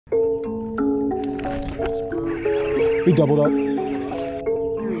We doubled up.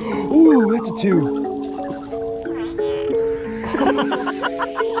 Ooh, that's a 2.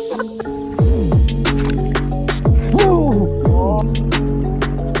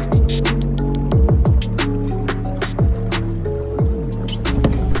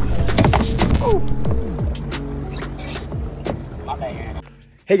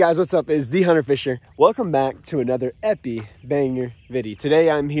 Hey guys, what's up? It's the Hunter Fisher. Welcome back to another epi banger video.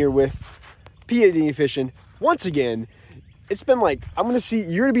 Today I'm here with PhD fishing once again. It's been like,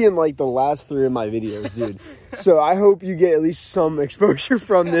 you're gonna be in like the last 3 of my videos, dude. So I hope you get at least some exposure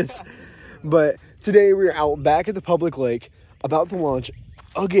from this. But today we're out back at the public lake, about to launch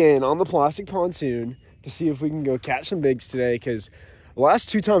again on the plastic pontoon to see if we can go catch some bigs today. Because the last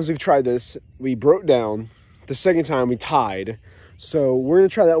 2 times we've tried this, we broke down. The second time we tied. So we're gonna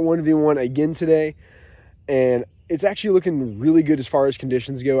try that 1v1 again today. And it's actually looking really good as far as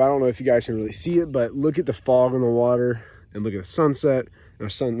conditions go. I don't know if you guys can really see it, but look at the fog on the water and look at the sunset, or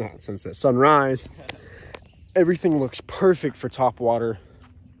sunrise. Everything looks perfect for top water.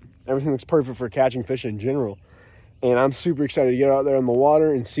 Everything looks perfect for catching fish in general. And I'm super excited to get out there in the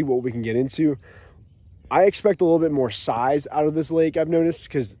water and see what we can get into. I expect a little bit more size out of this lake, I've noticed,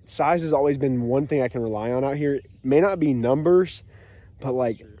 because size has always been one thing I can rely on out here. It may not be numbers, but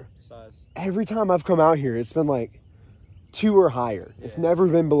like every time I've come out here, it's been like 2 or higher. Yeah. It's never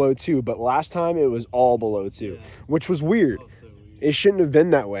been below 2, but last time it was all below 2, yeah, which was weird. It shouldn't have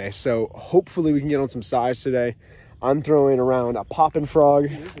been that way. So hopefully we can get on some size today. I'm throwing around a popping frog.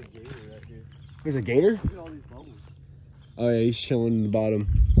 There's a gator right here. There's a gator? Look at all these bubbles. Oh yeah, he's chilling in the bottom.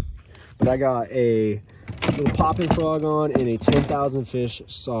 But I got a little popping frog on and a 10,000 fish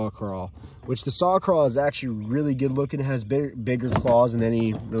saw crawl, which the saw crawl is actually really good looking. It has bigger claws than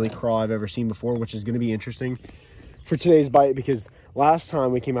any really crawl I've ever seen before, which is going to be interesting for today's bite, because last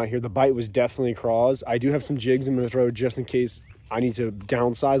time we came out here, the bite was definitely craws. I do have some jigs I'm going to throw just in case I need to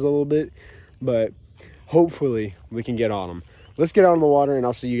downsize a little bit, but hopefully we can get on them. Let's get out in the water and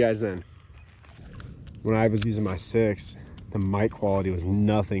I'll see you guys then. When I was using my 6, the mic quality was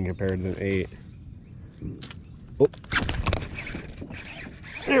nothing compared to the 8. Oh.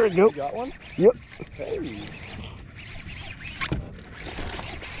 There we go. You got one? Yep. Hey.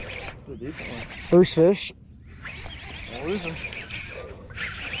 First fish. Don't lose him.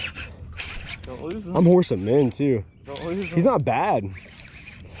 Don't lose him. I'm horsing him in too. Don't lose him. He's not bad. No!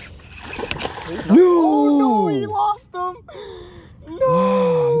 Oh no, he lost him!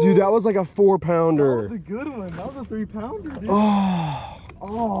 No! Dude, that was like a 4-pounder. That was a good one. That was a 3-pounder, dude.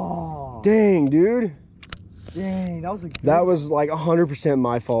 Oh, dang, dude. Dang, that was a good That was like 100%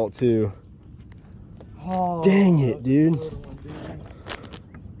 my fault too. Oh, dang it, dude. One,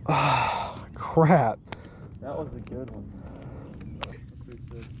 Ah, crap. That was a good one.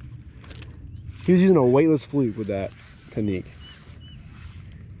 He was using a weightless fluke with that technique.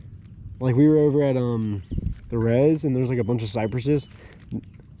 Like we were over at the res and there's like a bunch of cypresses.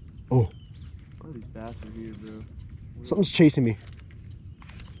 Oh. What are these bastards here, bro? Something's chasing me.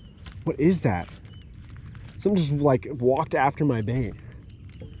 What is that? Something just like walked after my bait.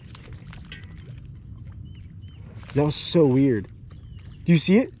 That was so weird. Do you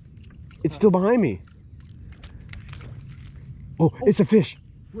see it? It's still behind me. Oh, it's a fish.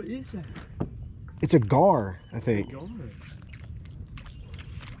 What is that? It's a gar, I think.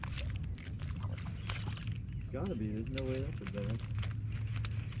 It's gotta be. There's no way that's a bad.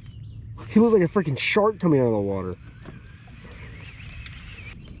 He looked like a freaking shark coming out of the water.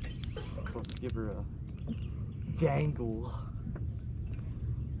 Let's give her a dangle.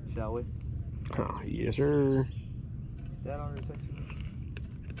 Shall we? Oh, yes, sir. Dad already texted me.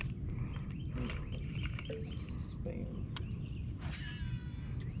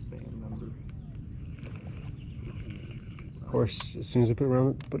 Spam number. Of course, as soon as we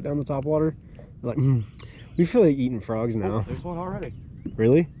put down the top water, we're like, we feel like eating frogs now. Oh, there's one already.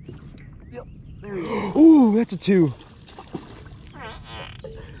 Really? Yep. There you go. Ooh, that's a 2.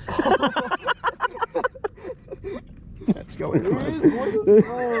 That's going on.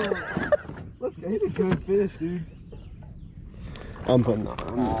 Let's go. He's a good fish, dude. I'm putting on.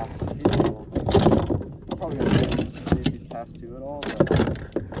 I'm probably gonna see if he's past 2 at all. But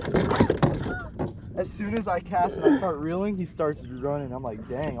as soon as I cast and I start reeling, he starts running. I'm like,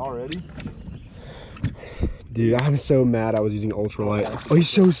 dang, already? Dude, I'm so mad I was using ultralight. Oh, he's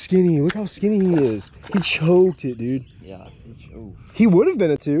so skinny. Look how skinny he is. He choked it, dude. Yeah, he choked. He would have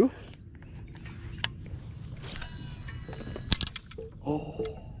been a 2. Oh.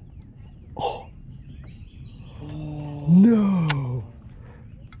 Oh. No.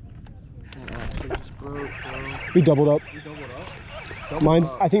 Just broke, bro. We doubled up. You doubled up? Mine's,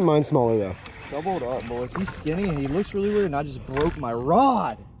 I think mine's smaller though. doubled up, boys. He's skinny and he looks really weird, and I just broke my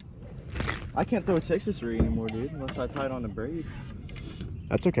rod. I can't throw a Texas rig anymore, dude, unless I tie it on a braid.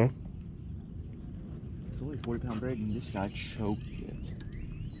 That's okay. It's only a 40-pound braid, and this guy choked it.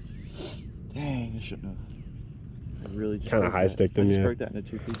 Dang, I shouldn't have. I really just kind of high sticked him, I yeah. just broke that into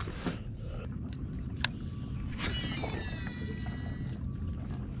 2 pieces.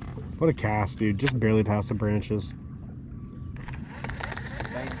 What a cast, dude. Just barely past the branches.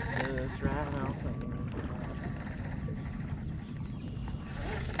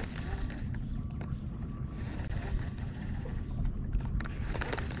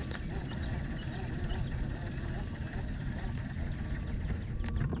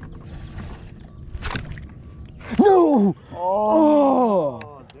 No! Oh!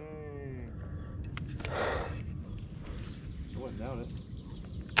 Dang. I wouldn't doubt it.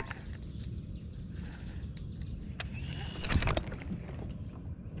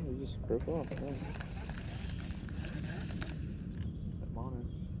 Oh, you just broke off. Yeah.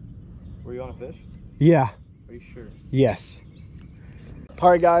 Were you on a fish? Yeah. Are you sure? Yes. All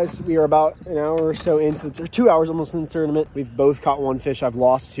right, guys, we are about an hour or so into the 2 hours almost in the tournament. We've both caught 1 fish. I've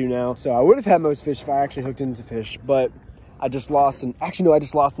lost 2 now. So I would have had most fish if I actually hooked into fish, but I just lost, and actually, no, I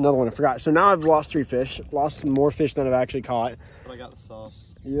just lost another one. I forgot. So now I've lost 3 fish, lost more fish than I've actually caught. But I got the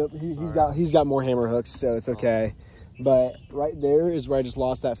sauce. Yep, he's got more hammer hooks, so it's okay. But right there is where I just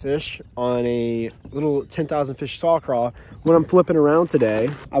lost that fish on a little 10,000 fish saw craw. When I'm flipping around today,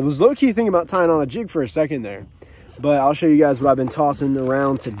 I was low-key thinking about tying on a jig for a second there. But I'll show you guys what I've been tossing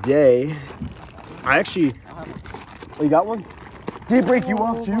around today. I actually... Oh, you got one? Did it break you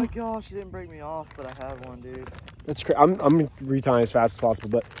off too? Oh my gosh, it didn't break me off, but I have one, dude. That's crazy. I'm retying as fast as possible,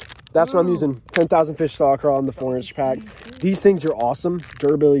 but that's what I'm using. 10,000 fish saw craw in the 4-inch pack. These things are awesome.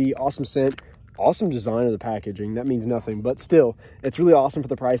 Durability, awesome scent, awesome design of the packaging. That means nothing, but still, it's really awesome for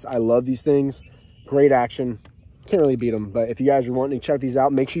the price. I love these things. Great action. Can't really beat them, but if you guys are wanting to check these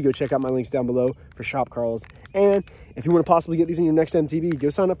out, make sure you go check out my links down below for Shop Carls. And if you want to possibly get these in your next MTB,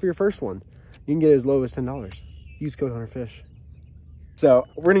 go sign up for your first one. You can get it as low as $10. Use code HunterFish. So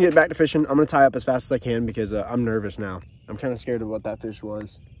we're gonna get back to fishing. I'm gonna tie up as fast as I can because I'm nervous now. I'm kind of scared of what that fish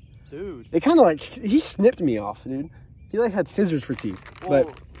was. Dude. It kind of like, he snipped me off, dude. He like had scissors for teeth. Well,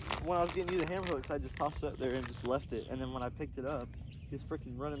 but when I was getting you the hammer hooks, I just tossed it up there and just left it. And then when I picked it up, he was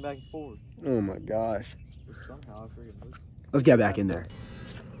freaking running back and forth. oh my gosh. Somehow I freaking moved. Let's get back in there.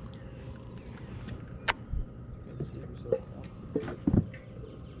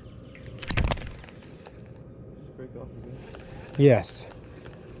 Yes.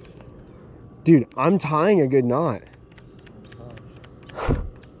 Dude, I'm tying a good knot.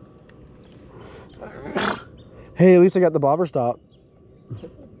 Hey, at least I got the bobber stop. I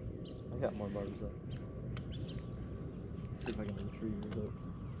got more barbers up. See if I can retrieve your hook.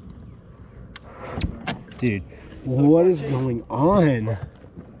 Dude, what is going on?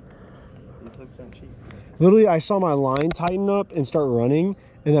 These hooks aren't cheap. Literally, I saw my line tighten up and start running,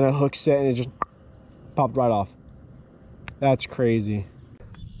 and then a hook set and it just popped right off. That's crazy.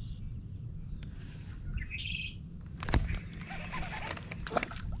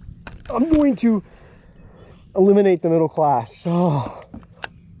 I'm going to eliminate the middle class. Oh.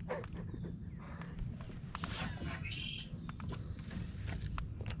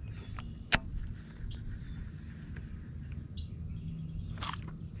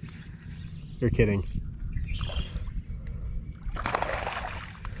 You're kidding.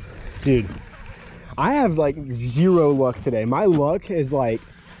 Dude, I have like 0 luck today. My luck is like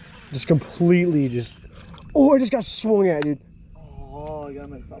just completely just... Oh, I just got swung at, dude. Oh, I got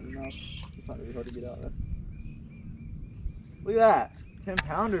him at the top of the mouth. It's not really hard to get out of. Look at that.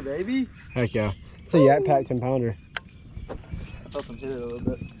 10-pounder, baby. Heck yeah. It's a Yak Pack 10-pounder. I felt him hit it a little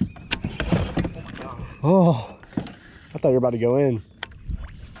bit. Oh, I thought you were about to go in.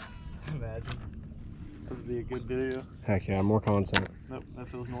 Imagine. This would be a good video. Heck yeah, more content. Nope,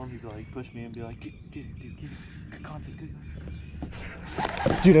 if it was Norm, he'd like push me and be like, get it, dude, get it. Good content, good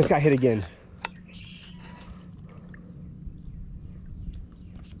content. Dude, I just got hit again.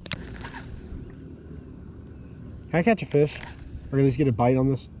 Can I catch a fish? Or at least get a bite on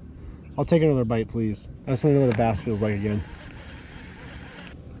this? I'll take another bite, please. I just want to know what a bass feels like again.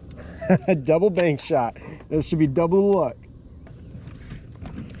 Double bank shot. That should be double luck.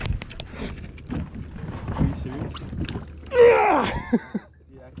 Are you serious? Yeah!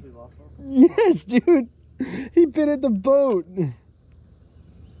 You actually lost one? Yes, dude. He bit at the boat.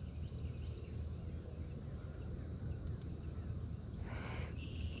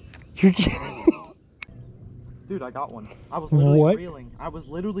 You're kidding. Dude, I got one. I was literally What? reeling. I was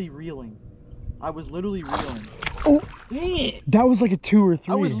literally reeling. I was literally reeling. Oh, Dang it! that was like a 2 or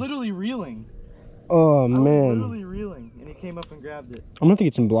 3. I was literally reeling. Oh, I was man. literally reeling, and he came up and grabbed it. I'm gonna have to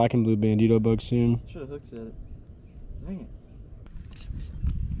get some black and blue bandito bugs soon. Should have hooked at it. Dang it.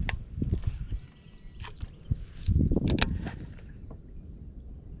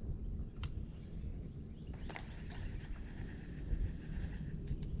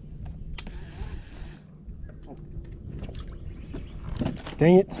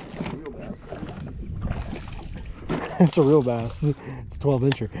 Dang it. Real bass. It's a real bass. It's a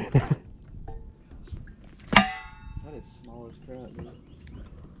 12-incher. That is small as crap, dude.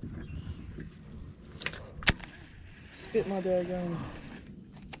 Spit my daggone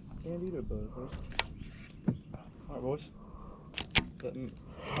bandito bug, boys. Alright, boys.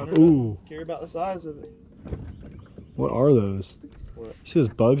 Ooh. Care about the size of it. What are those? What? You see those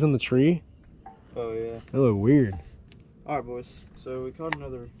bugs on the tree? Oh, yeah. They look weird. Alright, boys. So we caught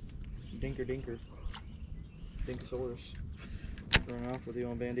another dinker. Dinkosaurus. Throwing off with the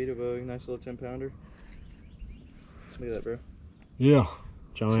old bandito bug. Nice little 10-pounder. Look at that, bro. Yeah.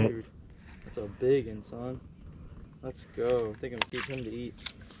 Giant. Dude, that's a big one, son. Let's go. I think I'm gonna keep him to eat.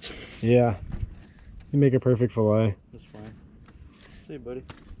 Yeah. You make a perfect fillet. That's fine. See you, buddy.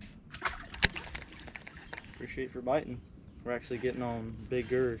 Appreciate you for biting. We're actually getting on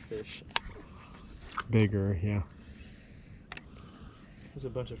bigger fish. Bigger, yeah. There's a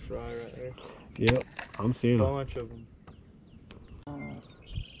bunch of fry right there. Yep. I'm seeing A them. bunch of them.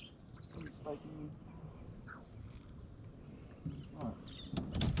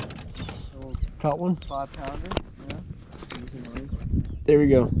 Caught one? 5-pounder, yeah. There we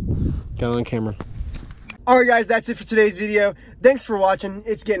go. Got it on camera. Alright guys, that's it for today's video. Thanks for watching.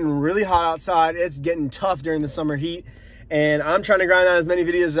 It's getting really hot outside. It's getting tough during the summer heat. And I'm trying to grind out as many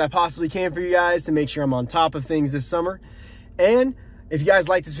videos as I possibly can for you guys to make sure I'm on top of things this summer. And if you guys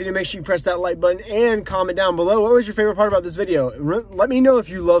like this video, make sure you press that like button and comment down below. What was your favorite part about this video? Let me know if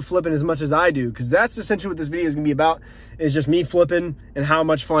you love flipping as much as I do, because that's essentially what this video is going to be about, is just me flipping and how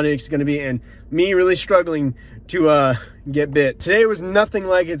much fun it's going to be, and me really struggling to get bit. Today was nothing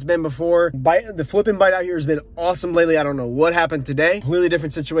like it's been before. The flipping bite out here has been awesome lately. I don't know what happened today. Completely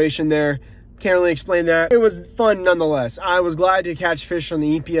different situation there. Can't really explain that. It was fun nonetheless. I was glad to catch fish on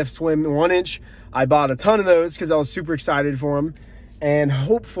the EPF Swim 1-inch. I bought a ton of those because I was super excited for them. And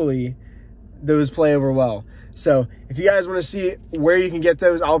hopefully those play over well. So if you guys want to see where you can get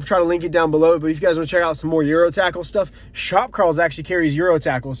those, I'll try to link it down below. But if you guys want to check out some more Euro tackle stuff, Shop Carls actually carries Euro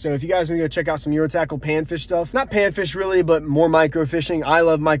tackle. So if you guys want to go check out some Euro tackle panfish stuff, not panfish really, but more micro fishing. I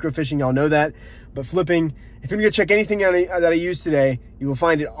love micro fishing, y'all know that. But flipping, if you're going to go check anything that I use today, you will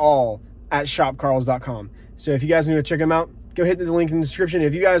find it all at shopcarls.com. So if you guys want to go check them out, go hit the link in the description.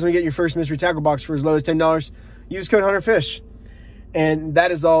 If you guys want to get your first mystery tackle box for as low as $10, use code HunterFish. And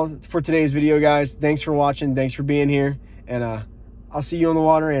that is all for today's video, guys. Thanks for watching. Thanks for being here. And I'll see you on the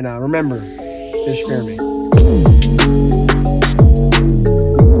water. And remember, fish fear me.